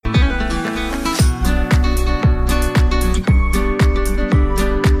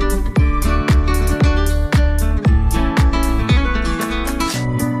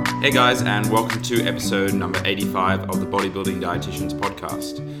Hey guys, and welcome to episode number 85 of the Bodybuilding Dietitians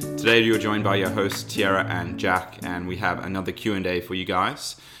podcast. Today you're joined by your hosts Tiara and Jack, and we have another Q&A for you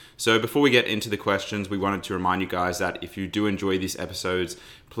guys. So before we get into the questions, we wanted to remind you guys that if you do enjoy these episodes,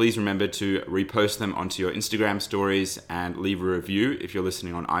 please remember to repost them onto your Instagram stories and leave a review if you're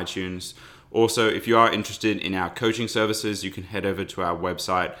listening on iTunes. Also, if you are interested in our coaching services, you can head over to our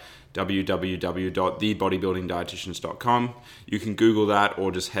website, www.thebodybuildingdietitians.com. You can Google that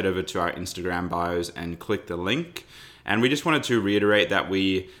or just head over to our Instagram bios and click the link. And we just wanted to reiterate that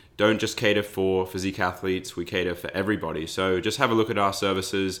we don't just cater for physique athletes, we cater for everybody. So just have a look at our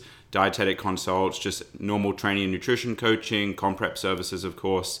services, dietetic consults, just normal training and nutrition coaching, comp prep services, of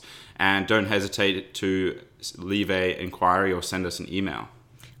course, and don't hesitate to leave an inquiry or send us an email.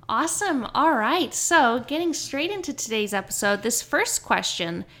 Awesome. All right. So getting straight into today's episode, this first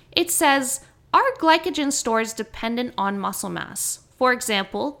question, it says, are glycogen stores dependent on muscle mass? For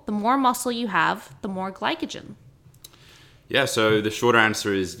example, the more muscle you have, the more glycogen. Yeah, so the short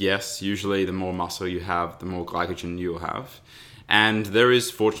answer is yes. Usually the more muscle you have, the more glycogen you'll have. And there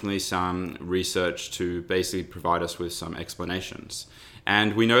is fortunately some research to basically provide us with some explanations.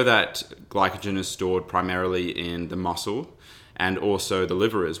 And we know that glycogen is stored primarily in the muscle and also the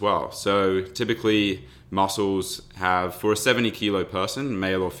liver as well. So typically muscles have, for a 70 kilo person,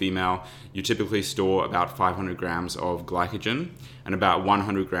 male or female, you typically store about 500 grams of glycogen and about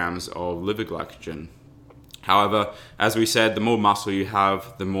 100 grams of liver glycogen. However, as we said, the more muscle you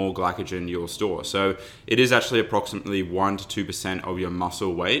have, the more glycogen you'll store. So it is actually approximately 1 to 2% of your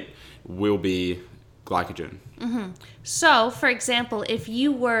muscle weight will be glycogen. Mm-hmm. So, for example, if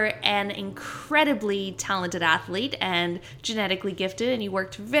you were an incredibly talented athlete and genetically gifted and you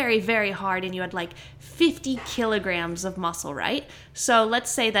worked very, very hard and you had like 50 kilograms of muscle, right? So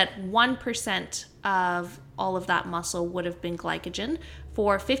let's say that 1% of all of that muscle would have been glycogen.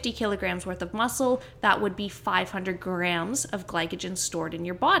 For 50 kilograms worth of muscle, that would be 500 grams of glycogen stored in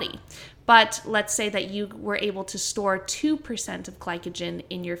your body. But let's say that you were able to store 2% of glycogen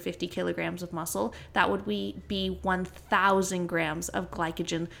in your 50 kilograms of muscle. That would be 1,000 grams of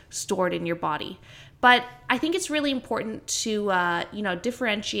glycogen stored in your body. But I think it's really important to,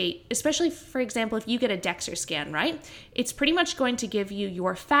 differentiate, especially, for example, if you get a DEXA scan, right? It's pretty much going to give you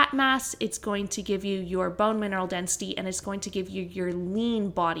your fat mass, it's going to give you your bone mineral density, and it's going to give you your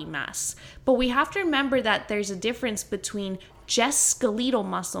lean body mass. But we have to remember that there's a difference between just skeletal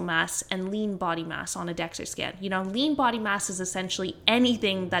muscle mass and lean body mass on a DEXA scan. Lean body mass is essentially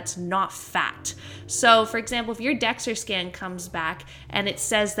anything that's not fat. So, for example, if your DEXA scan comes back and it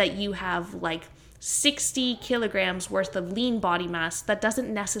says that you have like 60 kilograms worth of lean body mass, that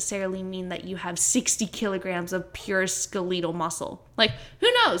doesn't necessarily mean that you have 60 kilograms of pure skeletal muscle. Like, who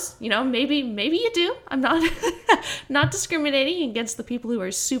knows? Maybe you do. I'm not not discriminating against the people who are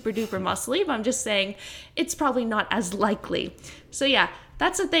super duper muscly, but I'm just saying it's probably not as likely. So yeah,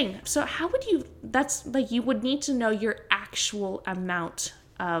 that's the thing. So you would need to know your actual amount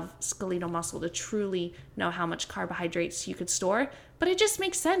of skeletal muscle to truly know how much carbohydrates you could store. But it just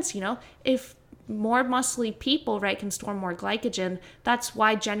makes sense, if more muscly people, right, can store more glycogen. That's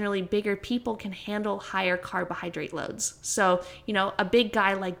why generally bigger people can handle higher carbohydrate loads. So, a big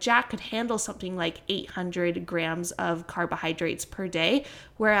guy like Jack could handle something like 800 grams of carbohydrates per day,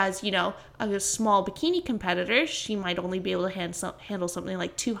 whereas, a small bikini competitor, she might only be able to handle something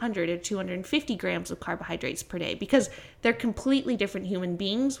like 200 or 250 grams of carbohydrates per day, because they're completely different human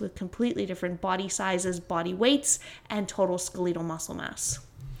beings with completely different body sizes, body weights, and total skeletal muscle mass.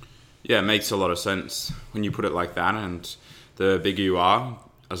 Yeah, it makes a lot of sense when you put it like that, and the bigger you are,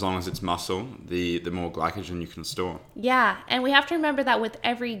 as long as it's muscle, the more glycogen you can store. Yeah, and we have to remember that with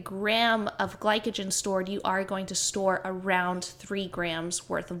every gram of glycogen stored, you are going to store around 3 grams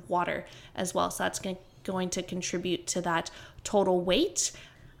worth of water as well. So that's going to contribute to that total weight.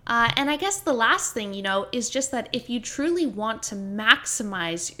 And I guess the last thing, is just that if you truly want to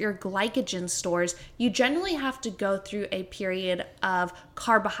maximize your glycogen stores, you generally have to go through a period of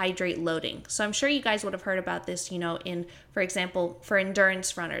carbohydrate loading. So I'm sure you guys would have heard about this, for example, for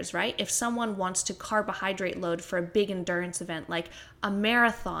endurance runners, right? If someone wants to carbohydrate load for a big endurance event like a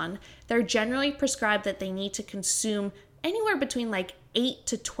marathon, they're generally prescribed that they need to consume anywhere between like 8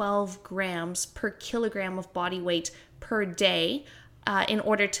 to 12 grams per kilogram of body weight per day, in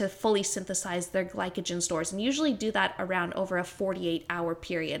order to fully synthesize their glycogen stores, and usually do that around over a 48-hour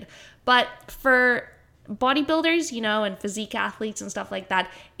period. But for bodybuilders, and physique athletes and stuff like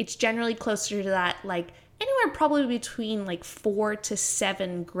that, it's generally closer to that, like anywhere probably between like 4 to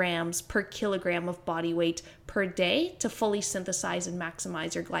 7 grams per kilogram of body weight per day to fully synthesize and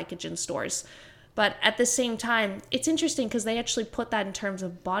maximize your glycogen stores. But at the same time, it's interesting because they actually put that in terms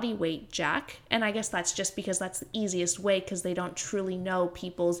of body weight, Jack. And I guess that's just because that's the easiest way because they don't truly know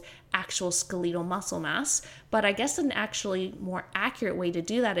people's actual skeletal muscle mass. But I guess an actually more accurate way to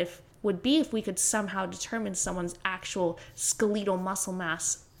do that would be if we could somehow determine someone's actual skeletal muscle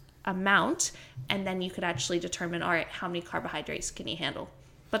mass amount, and then you could actually determine, all right, how many carbohydrates can you handle?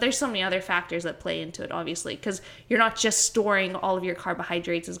 But there's so many other factors that play into it, obviously, because you're not just storing all of your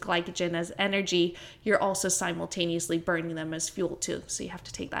carbohydrates as glycogen, as energy, you're also simultaneously burning them as fuel too. So you have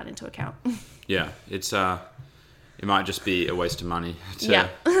to take that into account. Yeah, it might just be a waste of money to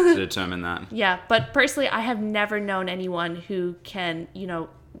determine that. Yeah, but personally, I have never known anyone who can,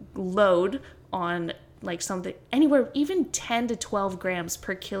 load on like something anywhere even 10 to 12 grams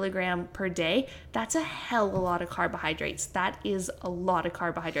per kilogram per day. That's a hell of a lot of carbohydrates. That is a lot of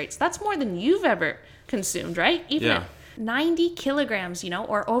carbohydrates. That's more than you've ever consumed, right? Even at 90 kilograms,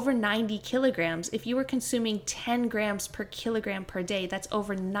 or over 90 kilograms, if you were consuming 10 grams per kilogram per day, that's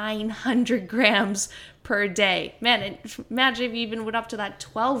over 900 grams per day. Man, imagine if you even went up to that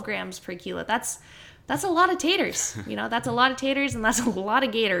 12 grams per kilo. That's a lot of taters, that's a lot of taters and that's a lot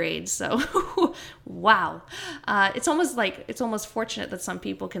of Gatorades. So, wow. It's almost fortunate that some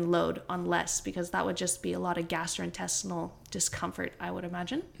people can load on less because that would just be a lot of gastrointestinal discomfort, I would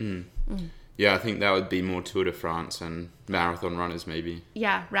imagine. Yeah, I think that would be more Tour de France and marathon runners maybe.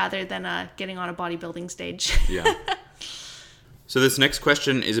 Yeah, rather than getting on a bodybuilding stage. Yeah. So this next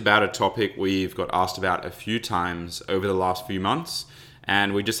question is about a topic we've got asked about a few times over the last few months,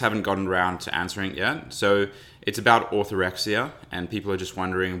 and we just haven't gotten around to answering it yet. So it's about orthorexia, and people are just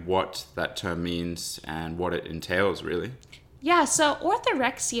wondering what that term means and what it entails, really. Yeah, so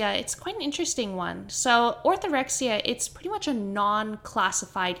orthorexia, it's quite an interesting one. So orthorexia, it's pretty much a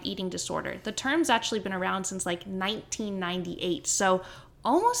non-classified eating disorder. The term's actually been around since like 1998, so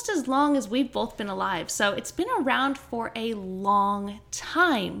almost as long as we've both been alive. So it's been around for a long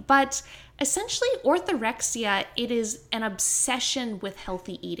time. But essentially, orthorexia, it is an obsession with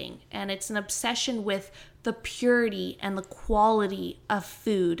healthy eating. And it's an obsession with the purity and the quality of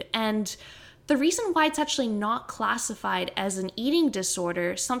food. And the reason why it's actually not classified as an eating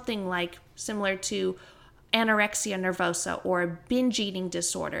disorder, something like similar to anorexia nervosa or a binge eating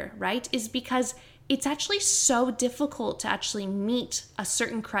disorder, right, is because it's actually so difficult to actually meet a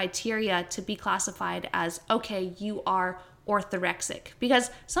certain criteria to be classified as, okay, you are orthorexic. Because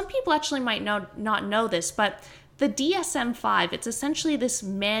some people actually might not know this, but the DSM-5, it's essentially this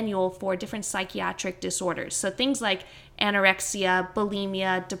manual for different psychiatric disorders. So things like anorexia,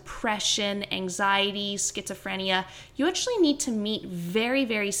 bulimia, depression, anxiety, schizophrenia, you actually need to meet very,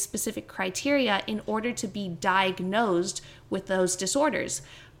 very specific criteria in order to be diagnosed with those disorders.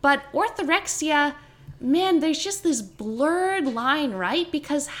 But orthorexia, man, there's just this blurred line, right?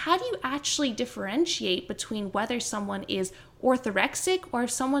 Because how do you actually differentiate between whether someone is orthorexic or if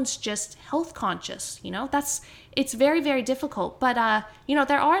someone's just health conscious? It's very, very difficult. But,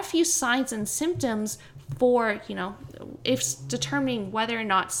 there are a few signs and symptoms for, if determining whether or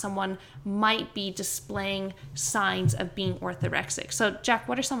not someone might be displaying signs of being orthorexic. So, Jack,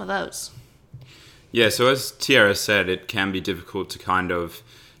 what are some of those? Yeah, so as Tiara said, it can be difficult to kind of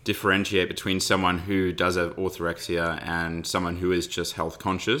differentiate between someone who does have orthorexia and someone who is just health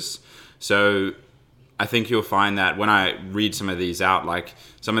conscious. So I think you'll find that when I read some of these out, like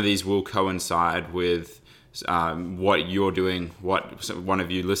some of these will coincide with what you're doing, what one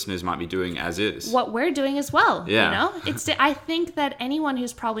of you listeners might be doing as is. What we're doing as well, yeah. I think that anyone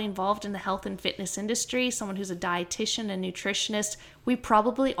who's probably involved in the health and fitness industry, someone who's a dietitian, a nutritionist, we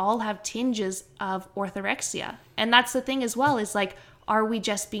probably all have tinges of orthorexia. And that's the thing as well, is like, are we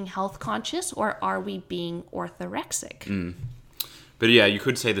just being health conscious or are we being orthorexic? But yeah, you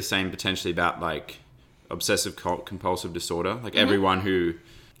could say the same potentially about like obsessive compulsive disorder. Like everyone who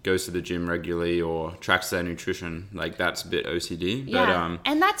goes to the gym regularly or tracks their nutrition, like that's a bit OCD. Yeah,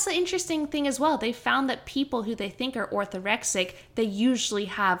 and that's the interesting thing as well. They found that people who they think are orthorexic, they usually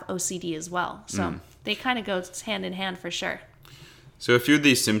have OCD as well. So they kind of go hand in hand for sure. So a few of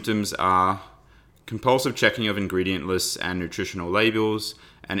these symptoms are compulsive checking of ingredient lists and nutritional labels,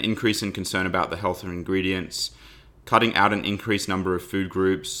 an increase in concern about the health of ingredients, cutting out an increased number of food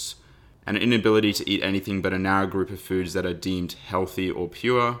groups, an inability to eat anything but a narrow group of foods that are deemed healthy or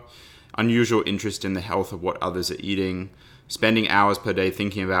pure, unusual interest in the health of what others are eating, spending hours per day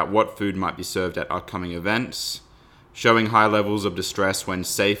thinking about what food might be served at upcoming events, showing high levels of distress when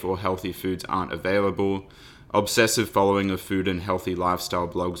safe or healthy foods aren't available, obsessive following of food and healthy lifestyle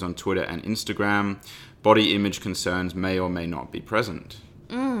blogs on Twitter and Instagram, body image concerns may or may not be present.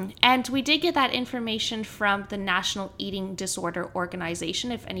 And we did get that information from the National Eating Disorder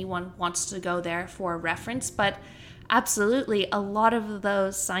Organization, if anyone wants to go there for a reference. But absolutely, a lot of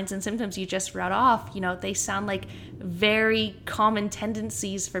those signs and symptoms you just read off, they sound like very common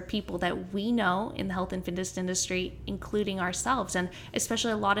tendencies for people that we know in the health and fitness industry, including ourselves, and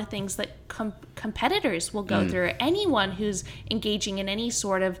especially a lot of things that competitors will go through. Anyone who's engaging in any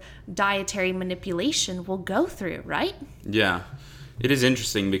sort of dietary manipulation will go through, right? Yeah. It is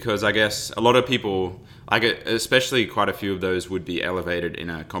interesting because I guess a lot of people, especially quite a few of those, would be elevated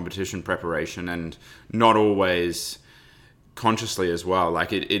in a competition preparation and not always consciously as well.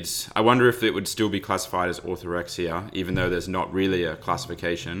 I wonder if it would still be classified as orthorexia, even though there's not really a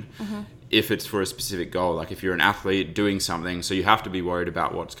classification, if it's for a specific goal. Like if you're an athlete doing something, so you have to be worried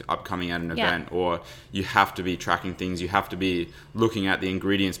about what's upcoming at an event, or you have to be tracking things, you have to be looking at the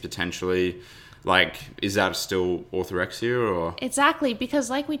ingredients potentially. Is that still orthorexia or? Exactly,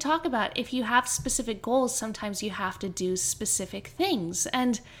 because like we talk about, if you have specific goals, sometimes you have to do specific things.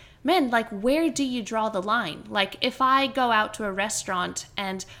 And man, where do you draw the line? If I go out to a restaurant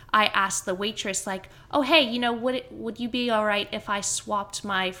and I ask the waitress, oh, hey, would you be all right if I swapped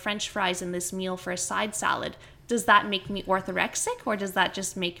my French fries in this meal for a side salad? Does that make me orthorexic, or does that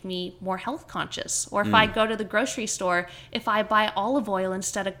just make me more health conscious? Or if I go to the grocery store, if I buy olive oil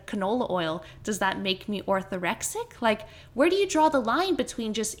instead of canola oil, does that make me orthorexic? Where do you draw the line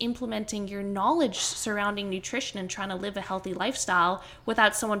between just implementing your knowledge surrounding nutrition and trying to live a healthy lifestyle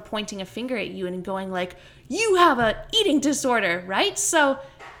without someone pointing a finger at you and going you have an eating disorder, right? So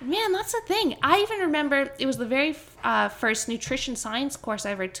man, that's the thing. I even remember it was the very first nutrition science course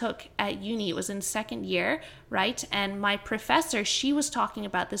I ever took at uni. It was in second year, right? And my professor, she was talking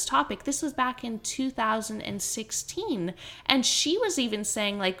about this topic. This was back in 2016. And she was even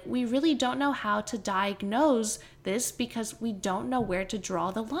saying, we really don't know how to diagnose this because we don't know where to draw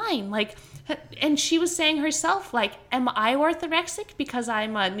the line. And she was saying herself, am I orthorexic because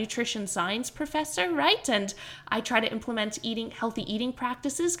I'm a nutrition science professor, right? And I try to implement healthy eating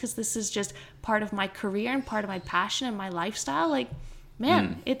practices because this is just part of my career and part of my passion and my lifestyle.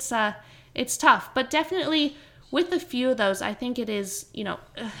 It's tough. But definitely with a few of those, I think it is,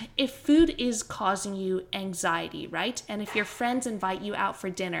 if food is causing you anxiety, right? And if your friends invite you out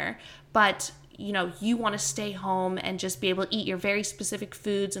for dinner, but you want to stay home and just be able to eat your very specific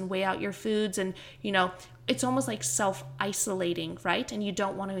foods and weigh out your foods, and it's almost like self-isolating, right? And you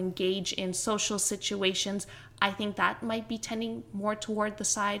don't want to engage in social situations. I think that might be tending more toward the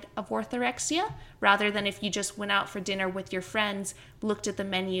side of orthorexia, rather than if you just went out for dinner with your friends, looked at the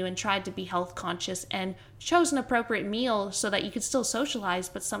menu and tried to be health conscious and chose an appropriate meal so that you could still socialize,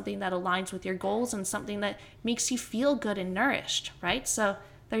 but something that aligns with your goals and something that makes you feel good and nourished, right? So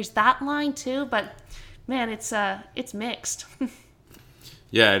there's that line too, but man, it's mixed.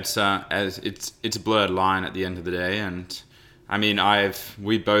 Yeah, it's a blurred line at the end of the day, and I mean,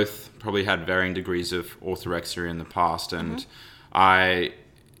 we both probably had varying degrees of orthorexia in the past, and I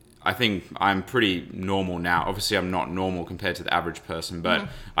think I'm pretty normal now. Obviously, I'm not normal compared to the average person, but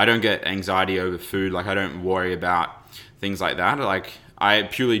I don't get anxiety over food. I don't worry about things like that. I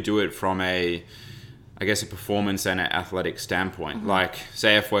purely do it from a performance and an athletic standpoint.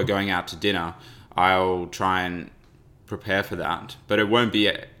 Say if we're going out to dinner, I'll try and prepare for that, but it won't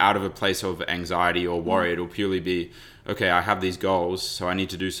be out of a place of anxiety or worry. It'll purely be, okay, I have these goals, so I need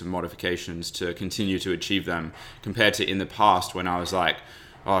to do some modifications to continue to achieve them, compared to in the past when I was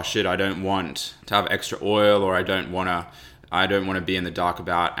oh shit, I don't want to have extra oil, or I don't want to be in the dark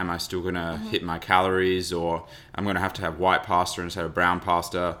about, am I still going to hit my calories, or I'm going to have white pasta instead of brown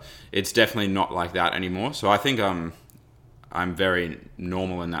pasta. It's definitely not like that anymore. So I think I'm very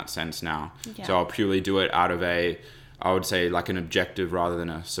normal in that sense now. Yeah. So I'll purely do it out of I would say an objective rather than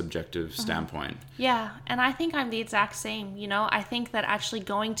a subjective standpoint. Yeah, and I think I'm the exact same. I think that actually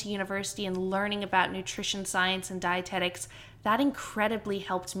going to university and learning about nutrition science and dietetics, that incredibly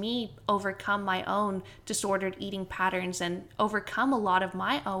helped me overcome my own disordered eating patterns and overcome a lot of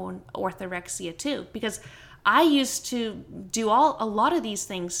my own orthorexia too, because I used to do a lot of these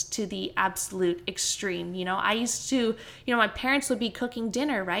things to the absolute extreme. I used to, my parents would be cooking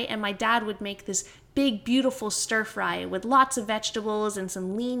dinner, right? And my dad would make this big, beautiful stir fry with lots of vegetables and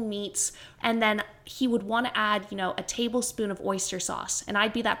some lean meats. And then he would want to add, a tablespoon of oyster sauce. And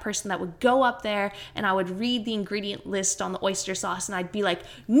I'd be that person that would go up there and I would read the ingredient list on the oyster sauce. And I'd be like,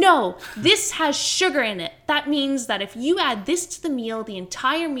 no, this has sugar in it. That means that if you add this to the meal, the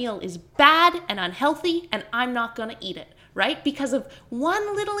entire meal is bad and unhealthy and I'm not going to eat it. right? Because of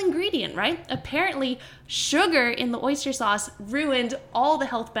one little ingredient, right? Apparently, sugar in the oyster sauce ruined all the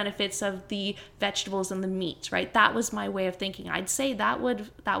health benefits of the vegetables and the meat, right? That was my way of thinking. I'd say that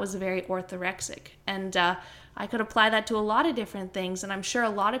was very orthorexic. And I could apply that to a lot of different things, and I'm sure a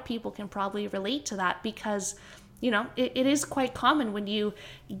lot of people can probably relate to that because it is quite common when you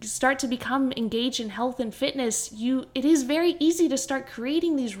start to become engaged in health and fitness, it is very easy to start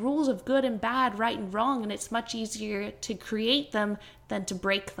creating these rules of good and bad, right and wrong, and it's much easier to create them than to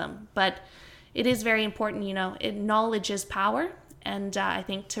break them. But it is very important, knowledge is power, and I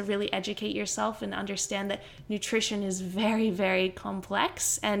think to really educate yourself and understand that nutrition is very, very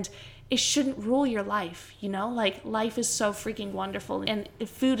complex, and it shouldn't rule your life, like life is so freaking wonderful and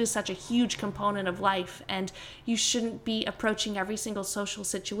food is such a huge component of life, and you shouldn't be approaching every single social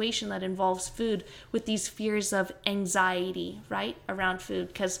situation that involves food with these fears of anxiety, right, around food,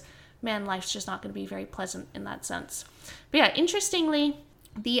 because man, life's just not going to be very pleasant in that sense. But yeah, interestingly,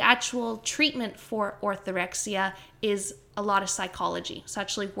 the actual treatment for orthorexia is a lot of psychology. So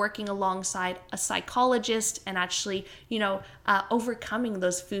actually working alongside a psychologist and actually, overcoming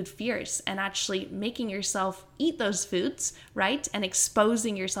those food fears and actually making yourself eat those foods, right? And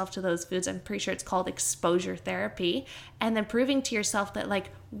exposing yourself to those foods. I'm pretty sure it's called exposure therapy. And then proving to yourself that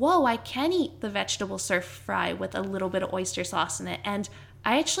whoa, I can eat the vegetable stir fry with a little bit of oyster sauce in it. And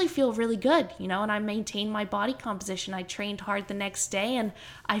I actually feel really good, and I maintained my body composition. I trained hard the next day and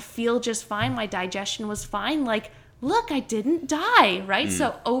I feel just fine. My digestion was fine. Look, I didn't die, right?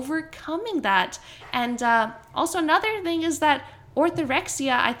 So overcoming that. And also another thing is that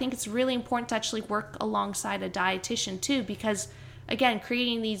orthorexia, I think it's really important to actually work alongside a dietitian too, because again,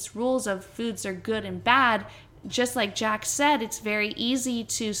 creating these rules of foods are good and bad, just like Jack said, it's very easy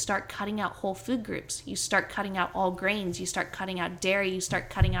to start cutting out whole food groups. You start cutting out all grains, you start cutting out dairy, you start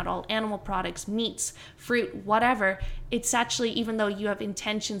cutting out all animal products, meats, fruit, whatever. It's actually, even though you have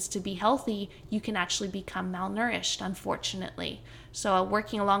intentions to be healthy, you can actually become malnourished, unfortunately. So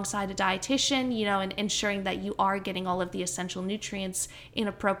working alongside a dietitian, and ensuring that you are getting all of the essential nutrients in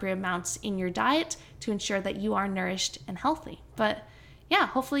appropriate amounts in your diet to ensure that you are nourished and healthy. But yeah,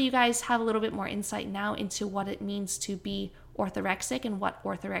 hopefully you guys have a little bit more insight now into what it means to be orthorexic and what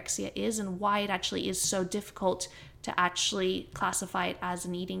orthorexia is and why it actually is so difficult to actually classify it as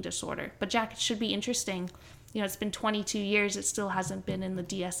an eating disorder. But Jack, it should be interesting. It's been 22 years. It still hasn't been in the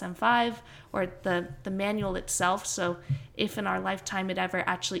DSM-5 or the manual itself. So if in our lifetime it ever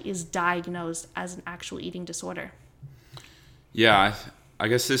actually is diagnosed as an actual eating disorder. Yeah, I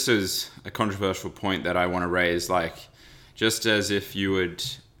guess this is a controversial point that I want to raise. Just as if you would,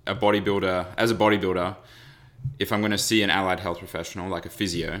 as a bodybuilder, if I'm going to see an allied health professional, like a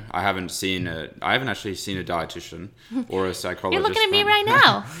physio, I haven't actually seen a dietitian or a psychologist. You're looking at me right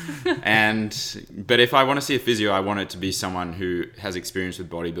now. But if I want to see a physio, I want it to be someone who has experience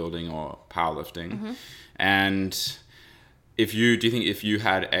with bodybuilding or powerlifting. Mm-hmm. And do you think if you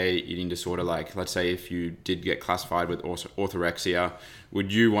had a eating disorder, let's say if you did get classified with orthorexia,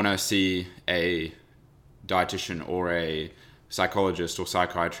 would you want to see a dietitian or a psychologist or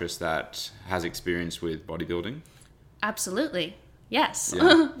psychiatrist that has experience with bodybuilding? Absolutely. Yes.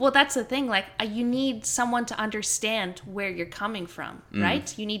 Yeah. Well, that's the thing. You need someone to understand where you're coming from,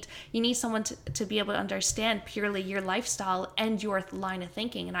 right? You need someone to be able to understand purely your lifestyle and your line of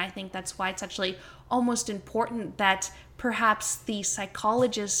thinking. And I think that's why it's actually almost important that perhaps the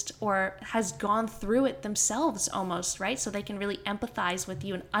psychologist or has gone through it themselves almost, right? So they can really empathize with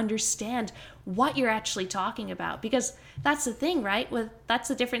you and understand what you're actually talking about. Because that's the thing, right? That's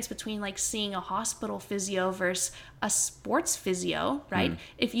the difference between seeing a hospital physio versus a sports physio, right?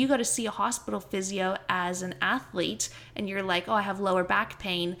 If you go to see a hospital physio as an athlete and you're like, oh, I have lower back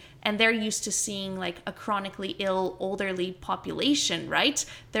pain, and they're used to seeing a chronically ill, elderly population, right?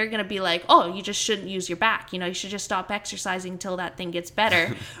 They're going to be like, oh, you just shouldn't use your back. You should just stop exercising until that thing gets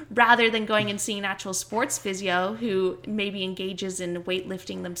better, rather than going and seeing an actual sports physio who maybe engages in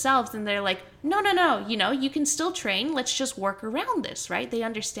weightlifting themselves. And they're like, no, you can still train. Let's just work around this, right? They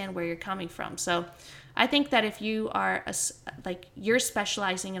understand where you're coming from. So I think that if you are you're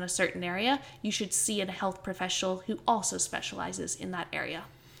specializing in a certain area, you should see a health professional who also specializes in that area.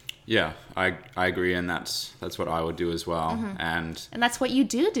 Yeah, I agree, and that's what I would do as well. Mm-hmm. And that's what you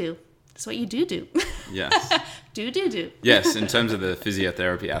do. That's what you do. Yes. do. Yes, in terms of the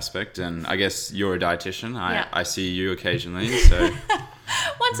physiotherapy aspect, and I guess you're a dietitian. I see you occasionally, so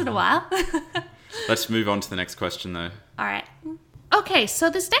once in a while. Let's move on to the next question, though. All right. Okay, so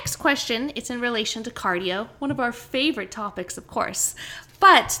this next question, it's in relation to cardio, one of our favorite topics, of course.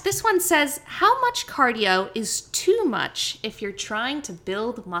 But this one says, how much cardio is too much if you're trying to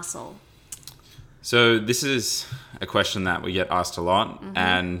build muscle? So this is a question that we get asked a lot,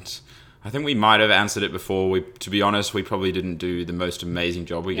 and I think we might have answered it before. To be honest, we probably didn't do the most amazing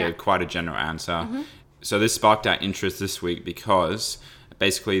job. We gave quite a general answer. So this sparked our interest this week because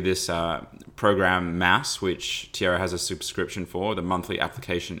basically this program MASS, which Tierra has a subscription for, the monthly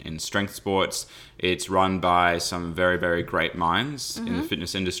application in strength sports, it's run by some very, very great minds in the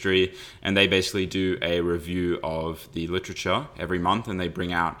fitness industry, and they basically do a review of the literature every month, and they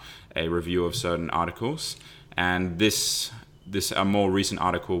bring out a review of certain articles. And this a more recent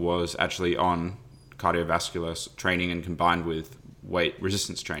article was actually on cardiovascular training and combined with weight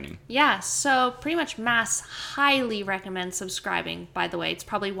resistance training. Yeah, so pretty much MASS highly recommends subscribing. By the way, it's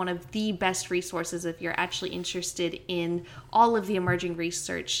probably one of the best resources if you're actually interested in all of the emerging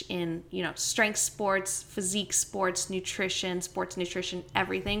research in, strength sports, physique sports, nutrition, sports nutrition,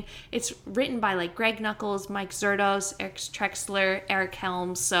 everything. It's written by like Greg Nuckols, Mike Zerdos, Eric Trexler, Eric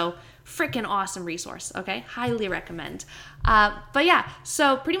Helms. So freaking awesome resource, okay? Highly recommend. But yeah,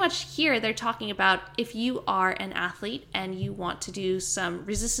 so pretty much here they're talking about if you are an athlete and you want to do some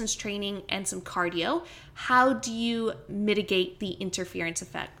resistance training and some cardio, how do you mitigate the interference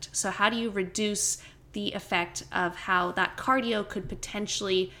effect? So how do you reduce the effect of how that cardio could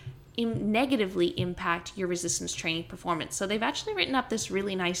potentially negatively impact your resistance training performance? So they've actually written up this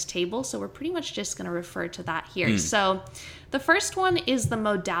really nice table, so we're pretty much just going to refer to that here. So the first one is the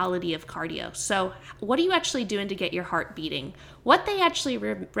modality of cardio. So what are you actually doing to get your heart beating? What they actually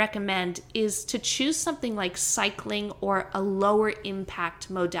recommend is to choose something like cycling or a lower impact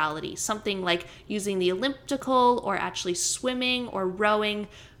modality, something like using the elliptical or actually swimming or rowing,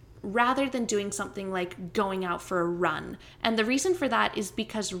 rather than doing something like going out for a run. And the reason for that is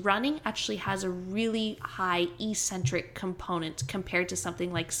because running actually has a really high eccentric component compared to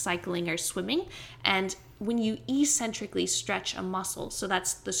something like cycling or swimming. And when you eccentrically stretch a muscle, so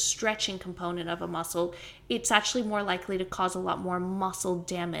that's the stretching component of a muscle, it's actually more likely to cause a lot more muscle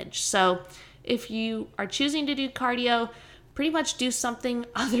damage. So if you are choosing to do cardio, pretty much do something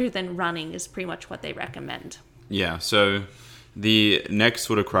other than running is pretty much what they recommend. Yeah, so the next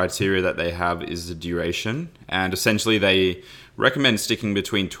sort of criteria that they have is the duration, and essentially they recommend sticking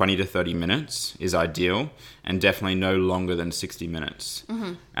between 20 to 30 minutes is ideal, and definitely no longer than 60 minutes.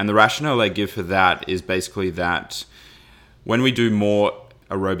 And the rationale they give for that is basically that when we do more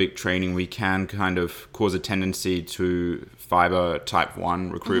aerobic training, we can kind of cause a tendency to fiber type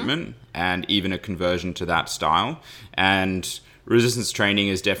 1 recruitment and even a conversion to that style. And resistance training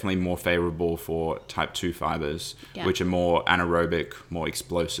is definitely more favorable for type 2 fibers, which are more anaerobic, more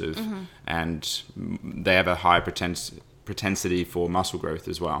explosive, and they have a high propensity for muscle growth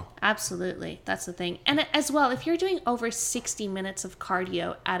as well. Absolutely. That's the thing. And as well, if you're doing over 60 minutes of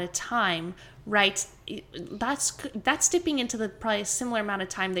cardio at a time, right, that's dipping into the probably similar amount of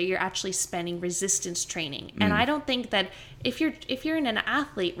time that you're actually spending resistance training. And I don't think that if you're an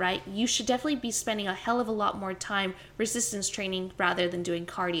athlete, right, you should definitely be spending a hell of a lot more time resistance training rather than doing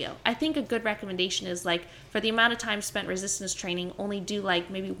cardio. I think a good recommendation is like for the amount of time spent resistance training, only do like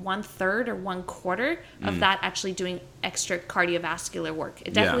maybe 1/3 or 1/4 of that actually doing extra cardiovascular work.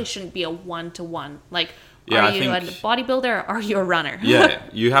 It definitely shouldn't be a 1-to-1. Like, are you a bodybuilder or are you a runner? Yeah,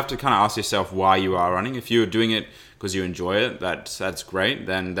 you have to kind of ask yourself why you are running. If you're doing it because you enjoy it, that's great.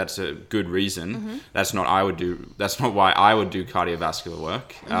 Then that's a good reason. That's not why I would do cardiovascular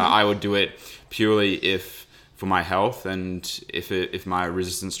work. I would do it purely for my health, and if my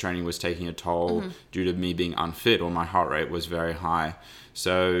resistance training was taking a toll due to me being unfit or my heart rate was very high.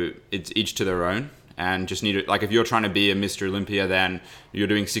 So it's each to their own, and just need to, like, if you're trying to be a Mr. Olympia, then you're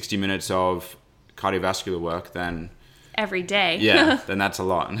doing 60 minutes of cardiovascular work, then every day. Then that's a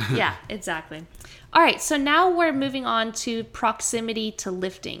lot. Yeah, exactly. All right, so now we're moving on to proximity to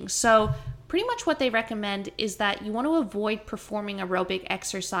lifting. So pretty much what they recommend is that you want to avoid performing aerobic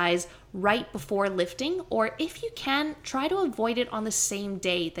exercise right before lifting, or if you can, try to avoid it on the same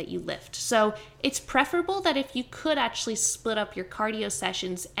day that you lift. So it's preferable that if you could actually split up your cardio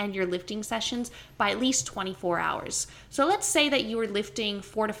sessions and your lifting sessions by at least 24 hours. So let's say that you were lifting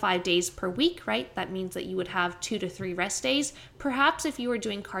 4 to 5 days per week, right? That means that you would have 2 to 3 rest days. Perhaps if you were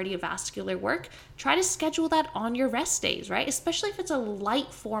doing cardiovascular work, try to schedule that on your rest days, right? Especially if it's a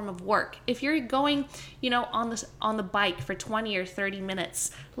light form of work. If you're going, on the bike for 20 or 30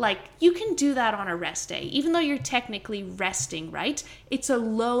 minutes, like, you can do that on a rest day, even though you're technically resting, right? It's a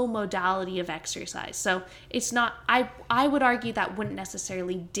low modality of exercise. So it's not, I would argue that wouldn't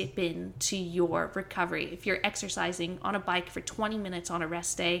necessarily dip into your recovery if you're exercising on a bike for 20 minutes on a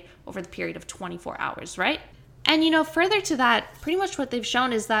rest day over the period of 24 hours, right? And, further to that, pretty much what they've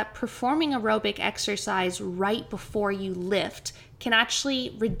shown is that performing aerobic exercise right before you lift can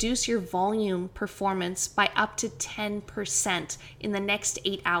actually reduce your volume performance by up to 10% in the next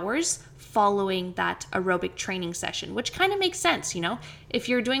 8 hours following that aerobic training session, which kind of makes sense, If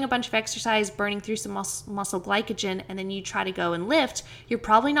you're doing a bunch of exercise, burning through some muscle glycogen, and then you try to go and lift, you're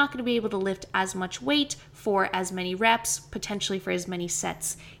probably not going to be able to lift as much weight for as many reps, potentially for as many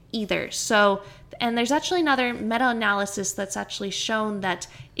sets either. So, and there's actually another meta-analysis that's actually shown that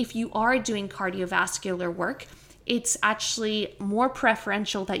if you are doing cardiovascular work, it's actually more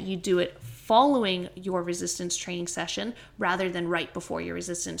preferential that you do it following your resistance training session rather than right before your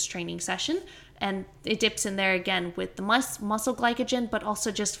resistance training session. And it dips in there again with the muscle glycogen, but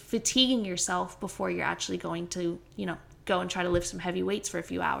also just fatiguing yourself before you're actually going to, go and try to lift some heavy weights for a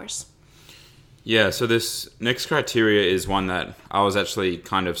few hours. Yeah, so this next criteria is one that I was actually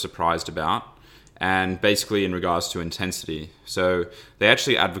kind of surprised about, and basically in regards to intensity. So they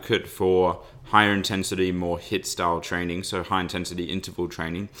actually advocate for higher intensity, more HIIT style training, so high intensity interval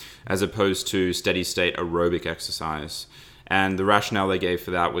training, as opposed to steady state aerobic exercise. And the rationale they gave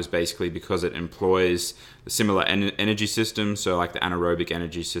for that was basically because it employs a similar energy system, so like the anaerobic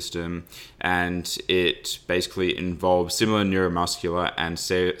energy system, and it basically involves similar neuromuscular and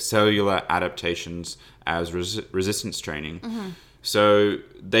cellular adaptations as resistance training. Mm-hmm. So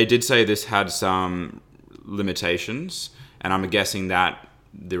they did say this had some limitations, and I'm guessing that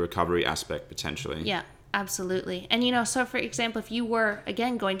the recovery aspect potentially. Yeah. Absolutely. And, so for example, if you were,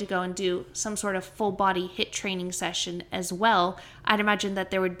 again, going to go and do some sort of full body HIIT training session as well, I'd imagine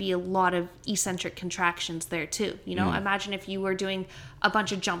that there would be a lot of eccentric contractions there too. Imagine if you were doing a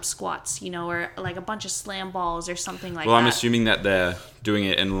bunch of jump squats, or like a bunch of slam balls or something like that. Well, I'm assuming that they're doing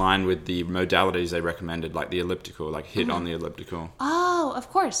it in line with the modalities they recommended, like the elliptical, like HIIT on the elliptical. Oh, of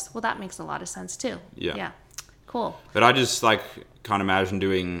course. Well, that makes a lot of sense too. Yeah. Cool. But I just can't imagine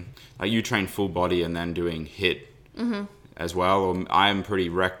doing, you train full body and then doing HIIT as well. Or I'm pretty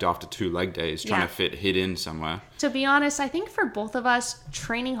wrecked after 2 leg days trying to fit HIIT in somewhere. To be honest, I think for both of us,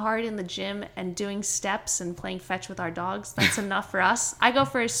 training hard in the gym and doing steps and playing fetch with our dogs, that's enough for us. I go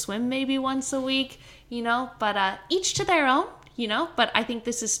for a swim maybe once a week, but each to their own. But I think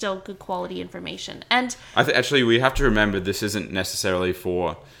this is still good quality information. And actually, we have to remember this isn't necessarily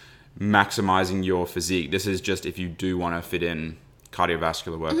for maximizing your physique. This is just if you do want to fit in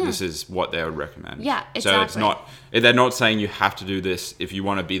cardiovascular work, this is what they would recommend. Yeah, exactly. So it's not, they're not saying you have to do this if you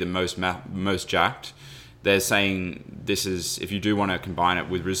want to be the most jacked. They're saying this is, if you do want to combine it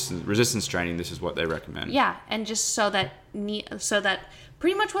with resistance training, this is what they recommend. Yeah, and just so that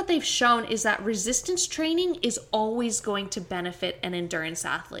pretty much what they've shown is that resistance training is always going to benefit an endurance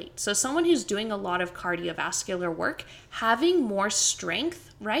athlete. So someone who's doing a lot of cardiovascular work, having more strength,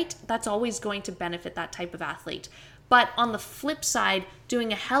 right? That's always going to benefit that type of athlete. But on the flip side,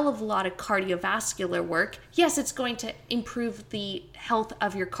 doing a hell of a lot of cardiovascular work, yes, it's going to improve the health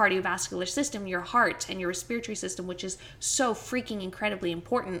of your cardiovascular system, your heart and your respiratory system, which is so freaking incredibly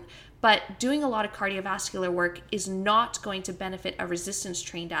important. But doing a lot of cardiovascular work is not going to benefit a resistance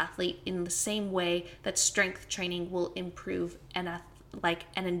trained athlete in the same way that strength training will improve an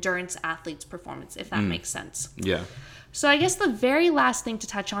endurance athlete's performance, if that makes sense. Yeah. So I guess the very last thing to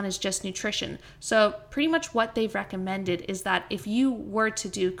touch on is just nutrition. So pretty much what they've recommended is that if you were to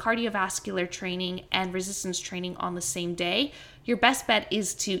do cardiovascular training and resistance training on the same day, your best bet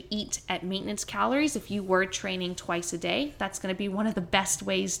is to eat at maintenance calories. If you were training twice a day, that's going to be one of the best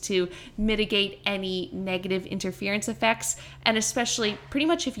ways to mitigate any negative interference effects. And especially pretty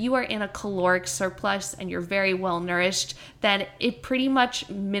much if you are in a caloric surplus and you're very well nourished, then it pretty much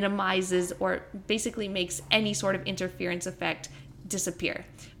minimizes or basically makes any sort of interference effect disappear.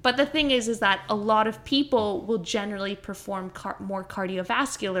 But the thing is that a lot of people will generally perform more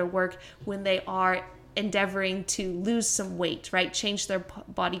cardiovascular work when they are endeavoring to lose some weight, right? Change their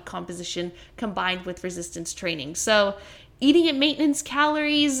body composition combined with resistance training. So eating at maintenance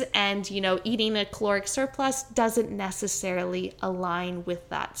calories and, eating a caloric surplus doesn't necessarily align with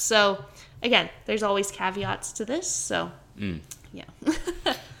that. So again, there's always caveats to this. So yeah.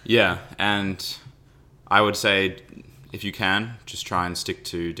 Yeah. And I would say if you can, just try and stick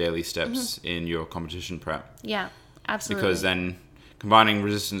to daily steps in your competition prep. Yeah, absolutely. Because then combining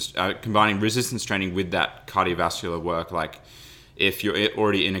resistance training with that cardiovascular work, like if you're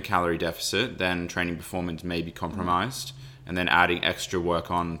already in a calorie deficit, then training performance may be compromised, and then adding extra work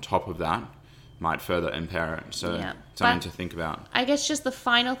on top of that might further impair it. So something to think about. I guess just the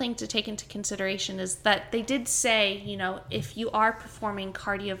final thing to take into consideration is that they did say, if you are performing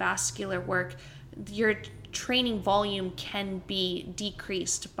cardiovascular work, your training volume can be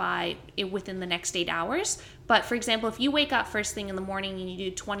decreased by within the next 8 hours. But for example, if you wake up first thing in the morning and you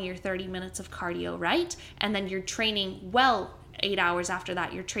do 20 or 30 minutes of cardio, right? And then you're training 8 hours after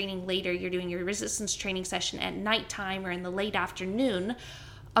that, you're training later, you're doing your resistance training session at nighttime or in the late afternoon,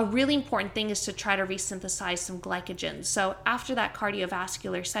 a really important thing is to try to resynthesize some glycogen. So after that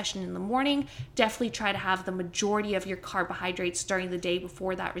cardiovascular session in the morning, definitely try to have the majority of your carbohydrates during the day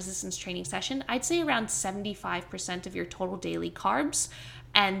before that resistance training session. I'd say around 75% of your total daily carbs,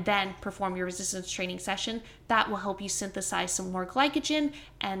 and then perform your resistance training session. That will help you synthesize some more glycogen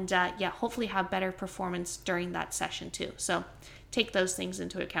and hopefully have better performance during that session too. So take those things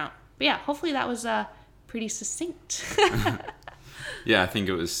into account. But yeah, hopefully that was pretty succinct. Yeah, I think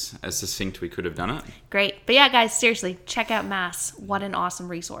it was as succinct we could have done it. Great. But yeah, guys, seriously, check out Mass. What an awesome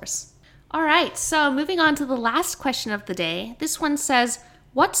resource. All right, so moving on to the last question of the day. This one says,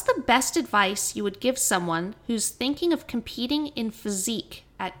 what's the best advice you would give someone who's thinking of competing in physique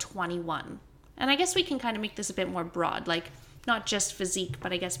at 21? And I guess we can kind of make this a bit more broad, like not just physique,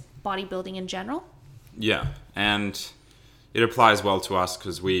 but I guess bodybuilding in general. Yeah, and it applies well to us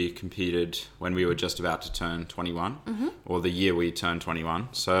because we competed when we were just about to turn 21, or the year we turned 21.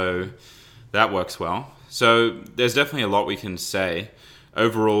 So that works well. So there's definitely a lot we can say.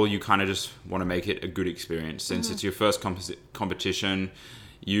 Overall, you kind of just want to make it a good experience. Since it's your first competition,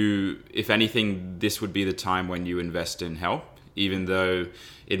 if anything, this would be the time when you invest in help, even though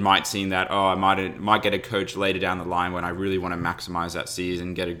it might seem that, I might get a coach later down the line when I really want to maximize that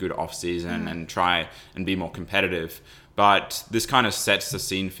season, get a good off season and try and be more competitive. But this kind of sets the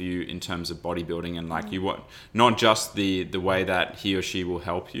scene for you in terms of bodybuilding, and like you want not just the way that he or she will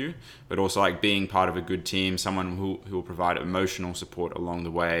help you, but also like being part of a good team, someone who will provide emotional support along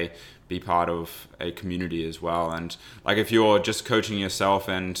the way, be part of a community as well. And like if you're just coaching yourself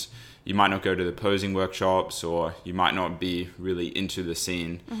and you might not go to the posing workshops, or you might not be really into the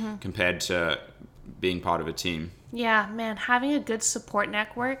scene compared to being part of a team. Yeah, man, having a good support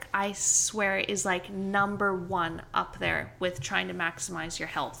network, I swear, is like number one up there with trying to maximize your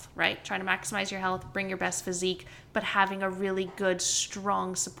health, right? Trying to maximize your health, bring your best physique, but having a really good,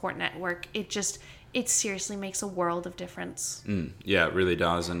 strong support network, it seriously makes a world of difference. Yeah, it really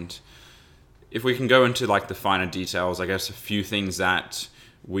does. And if we can go into like the finer details, I guess a few things that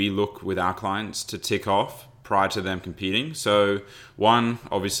we look with our clients to tick off prior to them competing. So one,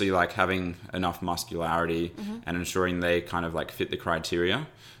 obviously like having enough muscularity and ensuring they kind of like fit the criteria.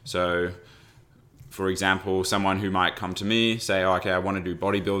 So for example, someone who might come to me, say, okay, I want to do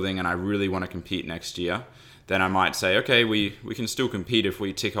bodybuilding and I really want to compete next year. Then I might say, okay, we can still compete if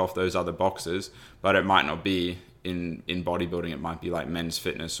we tick off those other boxes, but it might not be in bodybuilding. It might be like men's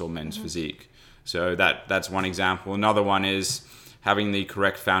fitness or men's physique. So that's one example. Another one is having the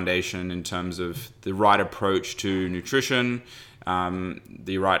correct foundation in terms of the right approach to nutrition,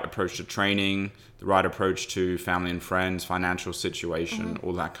 the right approach to training, the right approach to family and friends, financial situation,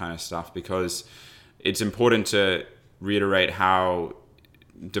 all that kind of stuff, because it's important to reiterate how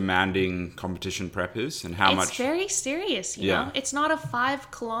demanding competition prep is and how much it's very serious, you know. It's not a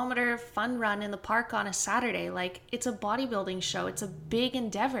 5-kilometer fun run in the park on a Saturday. Like, it's a bodybuilding show. It's a big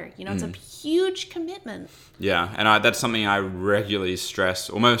endeavor, you know. It's a huge commitment. Yeah, and that's something I regularly stress,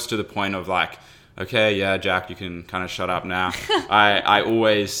 almost to the point of like, okay, yeah, Jack, you can kind of shut up now. I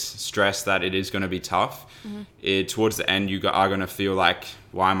always stress that it is going to be tough. Towards the end, you are going to feel like,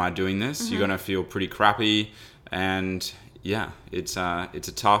 why am I doing this? You're going to feel pretty crappy, and yeah, it's a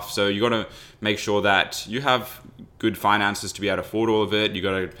tough. So you got to make sure that you have good finances to be able to afford all of it. You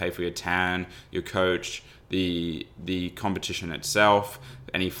got to pay for your tan, your coach, the competition itself,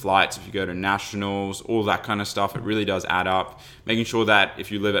 any flights if you go to nationals, all that kind of stuff. It really does add up. Making sure that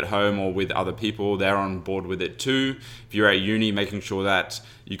if you live at home or with other people, they're on board with it too. If you're at uni, making sure that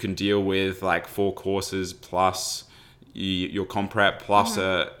you can deal with like 4 courses plus your comp prep plus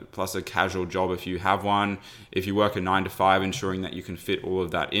a casual job if you have one. If you work a 9 to 5, ensuring that you can fit all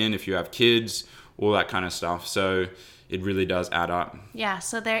of that in. If you have kids, all that kind of stuff. So it really does add up. Yeah,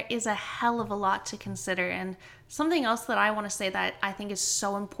 so there is a hell of a lot to consider. And something else that I want to say that I think is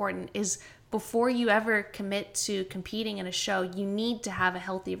so important is, before you ever commit to competing in a show, you need to have a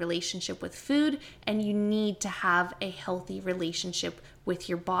healthy relationship with food, and you need to have a healthy relationship with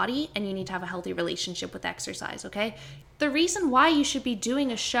your body, and you need to have a healthy relationship with exercise, okay? The reason why you should be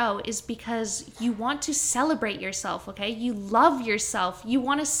doing a show is because you want to celebrate yourself, okay? You love yourself. You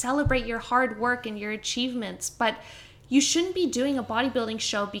want to celebrate your hard work and your achievements, but you shouldn't be doing a bodybuilding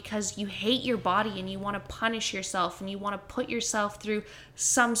show because you hate your body and you want to punish yourself and you want to put yourself through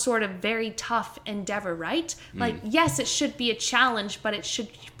some sort of very tough endeavor, right? Like, yes, it should be a challenge, but it should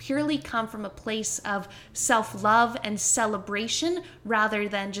purely come from a place of self-love and celebration rather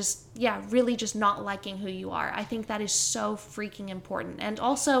than just, really just not liking who you are. I think that is so freaking important. And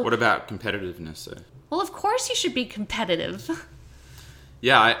also... What about competitiveness, though? Well, of course you should be competitive.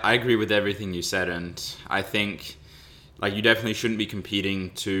 Yeah, I agree with everything you said, and I think like you definitely shouldn't be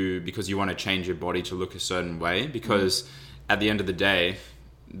competing because you want to change your body to look a certain way, because at the end of the day,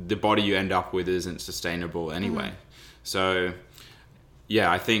 the body you end up with isn't sustainable anyway. So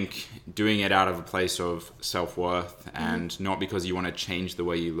yeah, I think doing it out of a place of self-worth and not because you want to change the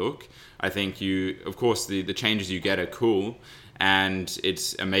way you look. I think of course the changes you get are cool and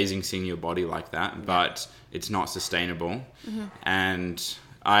it's amazing seeing your body like that, but it's not sustainable. And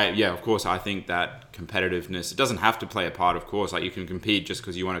of course, I think that competitiveness, it doesn't have to play a part, of course. Like, you can compete just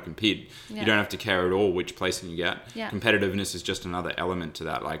because you want to compete. You don't have to care at all which placing you get. Competitiveness is just another element to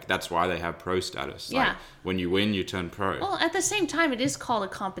that. Like, that's why they have pro status. Like, when you win, you turn pro. Well, at the same time, it is called a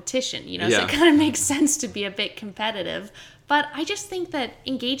competition, so it kind of makes sense to be a bit competitive. But I just think that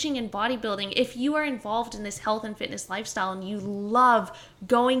engaging in bodybuilding, if you are involved in this health and fitness lifestyle and you love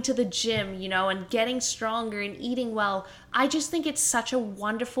going to the gym, and getting stronger and eating well, I just think it's such a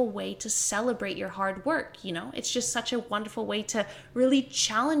wonderful way to celebrate your hard work, It's just such a wonderful way to really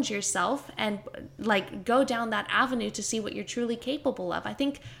challenge yourself and like go down that avenue to see what you're truly capable of. I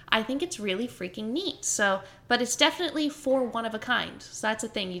think it's really freaking neat. So, but it's definitely for one of a kind. So that's the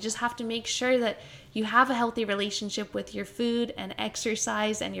thing. You just have to make sure that you have a healthy relationship with your food and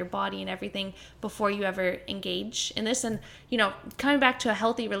exercise and your body and everything before you ever engage in this. And, coming back to a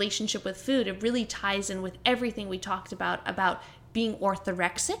healthy relationship with food, it really ties in with everything we talked about being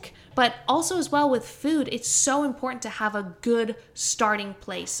orthorexic, but also as well with food, it's so important to have a good starting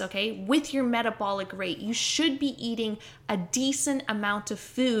place, okay? With your metabolic rate, you should be eating a decent amount of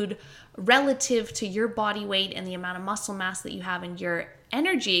food relative to your body weight and the amount of muscle mass that you have in your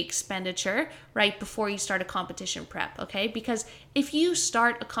energy expenditure right before you start a competition prep, okay? Because if you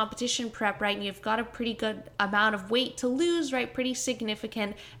start a competition prep, right, and you've got a pretty good amount of weight to lose, right, pretty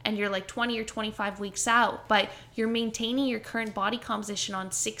significant, and you're like 20 or 25 weeks out, but you're maintaining your current body composition on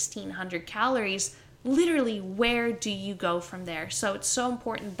 1,600 calories, literally, where do you go from there? So it's so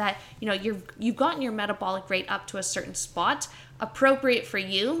important that, you've gotten your metabolic rate up to a certain spot, appropriate for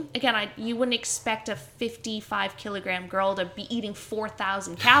you. Again, you wouldn't expect a 55 kilogram girl to be eating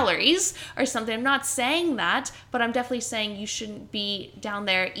 4,000 calories or something. I'm not saying that, but I'm definitely saying you shouldn't be down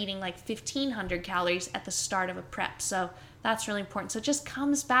there eating like 1,500 calories at the start of a prep. So that's really important. So it just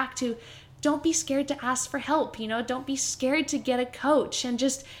comes back to, don't be scared to ask for help, don't be scared to get a coach and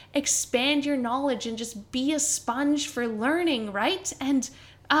just expand your knowledge and just be a sponge for learning, right? And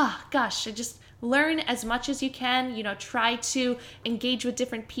just learn as much as you can, try to engage with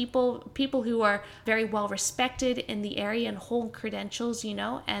different people who are very well respected in the area and hold credentials,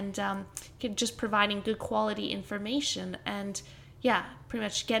 and just providing good quality information. And pretty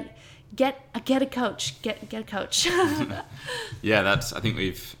much get a coach, get a coach. I think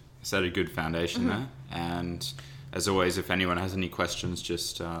we've set a good foundation there. And as always, if anyone has any questions,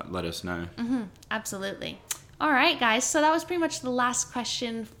 just let us know. Absolutely. All right, guys. So that was pretty much the last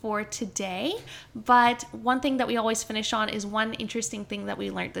question for today. But one thing that we always finish on is one interesting thing that we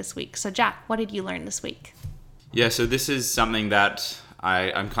learned this week. So Jack, what did you learn this week? Yeah, so this is something that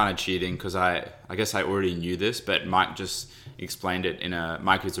I'm kind of cheating because I guess I already knew this, but Mike just explained it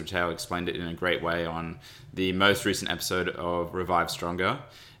Mike Israel explained it in a great way on the most recent episode of Revive Stronger.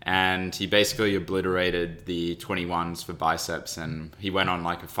 And he basically obliterated the 21s for biceps, and he went on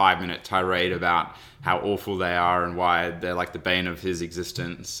like a 5-minute tirade about how awful they are and why they're like the bane of his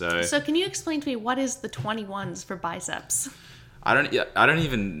existence. So can you explain to me what is the 21s for biceps? I don't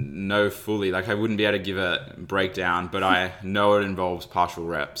even know fully. Like, I wouldn't be able to give a breakdown, but I know it involves partial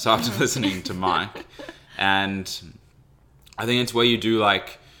reps after listening to Mike. And I think it's where you do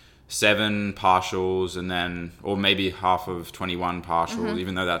like 7 partials and then, or maybe half of 21 partials,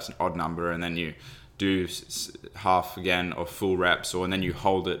 even though that's an odd number, and then you do half again of full reps, and then you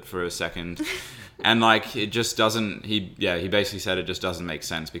hold it for a second. And like, it just doesn't, he basically said it just doesn't make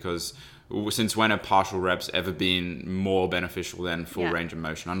sense, because since when have partial reps ever been more beneficial than full range of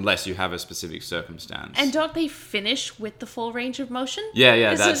motion, unless you have a specific circumstance? And don't they finish with the full range of motion?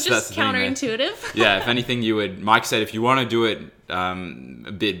 Yeah, that's just counterintuitive. Yeah, if anything, Mike said if you want to do it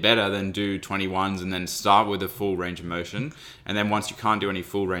a bit better, then do 21s and then start with a full range of motion, and then once you can't do any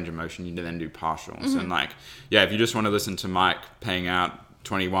full range of motion, you then do partials. And like, if you just want to listen to Mike paying out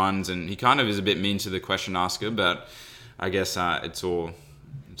 21s, and he kind of is a bit mean to the question asker, but I guess it's all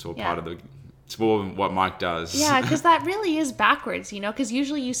part of it's all what Mike does. Yeah, because that really is backwards, because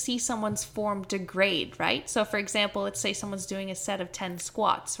usually you see someone's form degrade, right? So for example, let's say someone's doing a set of 10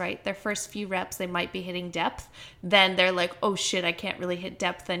 squats, right? Their first few reps, they might be hitting depth. Then they're like, oh shit, I can't really hit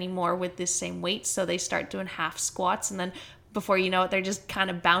depth anymore with this same weight. So they start doing half squats, and then before you know it, they're just kind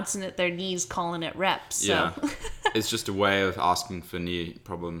of bouncing at their knees, calling it reps. So. Yeah, it's just a way of asking for knee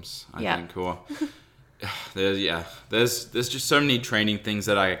problems, I think. Or there's just so many training things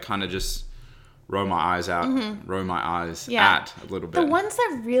that I kind of just roll my eyes at a little bit. The ones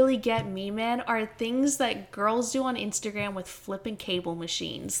that really get me, man, are things that girls do on Instagram with flipping cable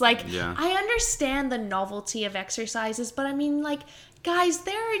machines. Like, I understand the novelty of exercises, but I mean, like, guys,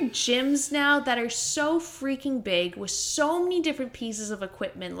 there are gyms now that are so freaking big with so many different pieces of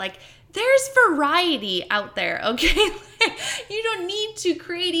equipment. Like, there's variety out there, okay? You don't need to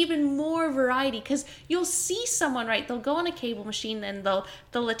create even more variety, because you'll see someone, right? They'll go on a cable machine and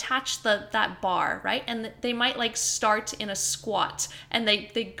they'll attach that bar, right? And they might like start in a squat, and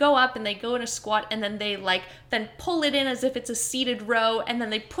they go up and they go in a squat, and then they then pull it in as if it's a seated row, and then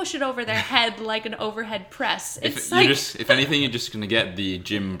they push it over their head like an overhead press. If anything, you're just gonna get the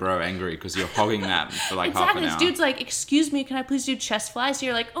gym bro angry because you're hogging that for like half an hour. This dude's like, excuse me, can I please do chest flies? So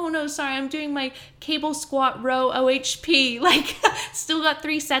you're like, oh no, sorry, I'm doing my cable squat row OHP. Like, still got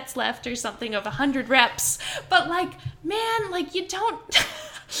 3 sets left or something of 100 reps. But like, man, like, you don't.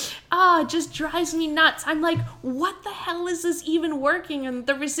 It just drives me nuts. I'm like, what the hell is this even working? And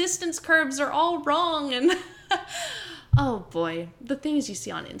the resistance curves are all wrong. And oh boy, the things you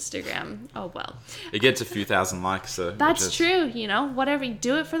see on Instagram. Oh well. It gets a few thousand likes, so that's true. Whatever. You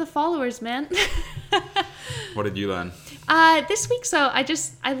do it for the followers, man. What did you learn? This week, so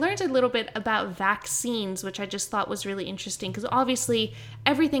I learned a little bit about vaccines, which I just thought was really interesting, because obviously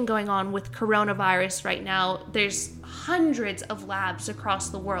everything going on with coronavirus right now, there's hundreds of labs across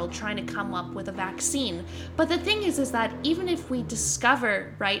the world trying to come up with a vaccine. But the thing is that even if we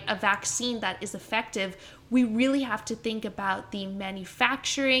discover, right, a vaccine that is effective, we really have to think about the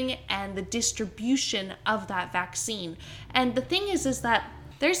manufacturing and the distribution of that vaccine. And the thing is that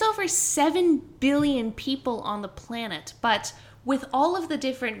there's over 7 billion people on the planet, but with all of the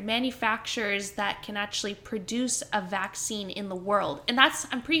different manufacturers that can actually produce a vaccine in the world, and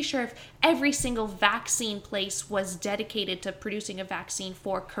I'm pretty sure if every single vaccine place was dedicated to producing a vaccine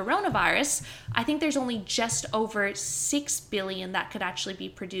for coronavirus, I think there's only just over 6 billion that could actually be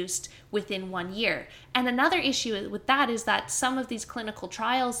produced within 1 year. And another issue with that is that some of these clinical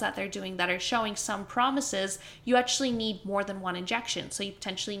trials that they're doing that are showing some promises, you actually need more than 1 injection. So you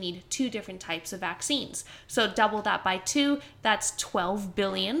potentially need 2 different types of vaccines. So double that by 2, that's 12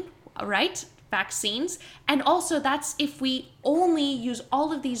 billion, right? Vaccines. And also that's if we only use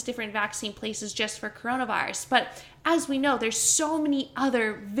all of these different vaccine places just for coronavirus. But as we know, there's so many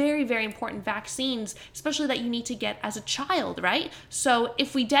other very, very important vaccines, especially that you need to get as a child, right? So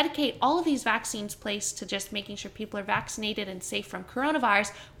if we dedicate all of these vaccines placed to just making sure people are vaccinated and safe from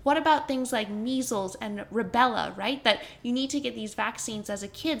coronavirus, what about things like measles and rubella, right? That you need to get these vaccines as a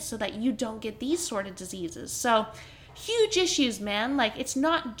kid so that you don't get these sort of diseases. So huge issues, man. Like, it's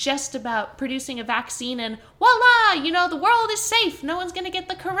not just about producing a vaccine and voila, the world is safe. No one's going to get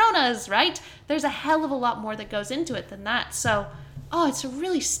the coronas, right? There's a hell of a lot more that goes into it than that. So, it's a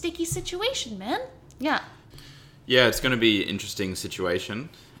really sticky situation, man. Yeah. Yeah, it's going to be an interesting situation.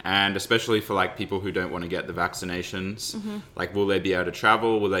 And especially for like people who don't want to get the vaccinations, like, will they be able to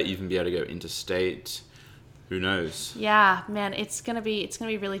travel? Will they even be able to go interstate? Who knows? Yeah, man, it's gonna be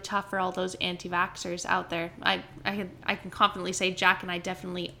really tough for all those anti-vaxxers out there. I can confidently say Jack and I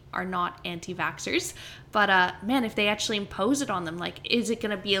definitely are not anti-vaxxers, but man, if they actually impose it on them, like, is it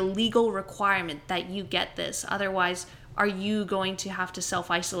gonna be a legal requirement that you get this? Otherwise, are you going to have to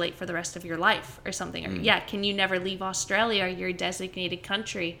self-isolate for the rest of your life or something? Or, can you never leave Australia or your designated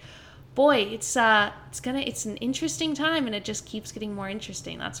country? Boy, it's an interesting time, and it just keeps getting more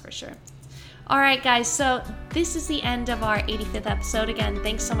interesting. That's for sure. All right, guys, so this is the end of our 85th episode. Again,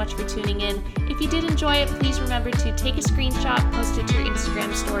 thanks so much for tuning in. If you did enjoy it, please remember to take a screenshot, post it to your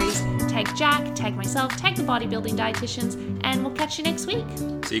Instagram stories, tag Jack, tag myself, tag the bodybuilding dietitians, and we'll catch you next week.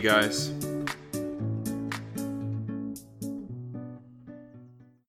 See you guys.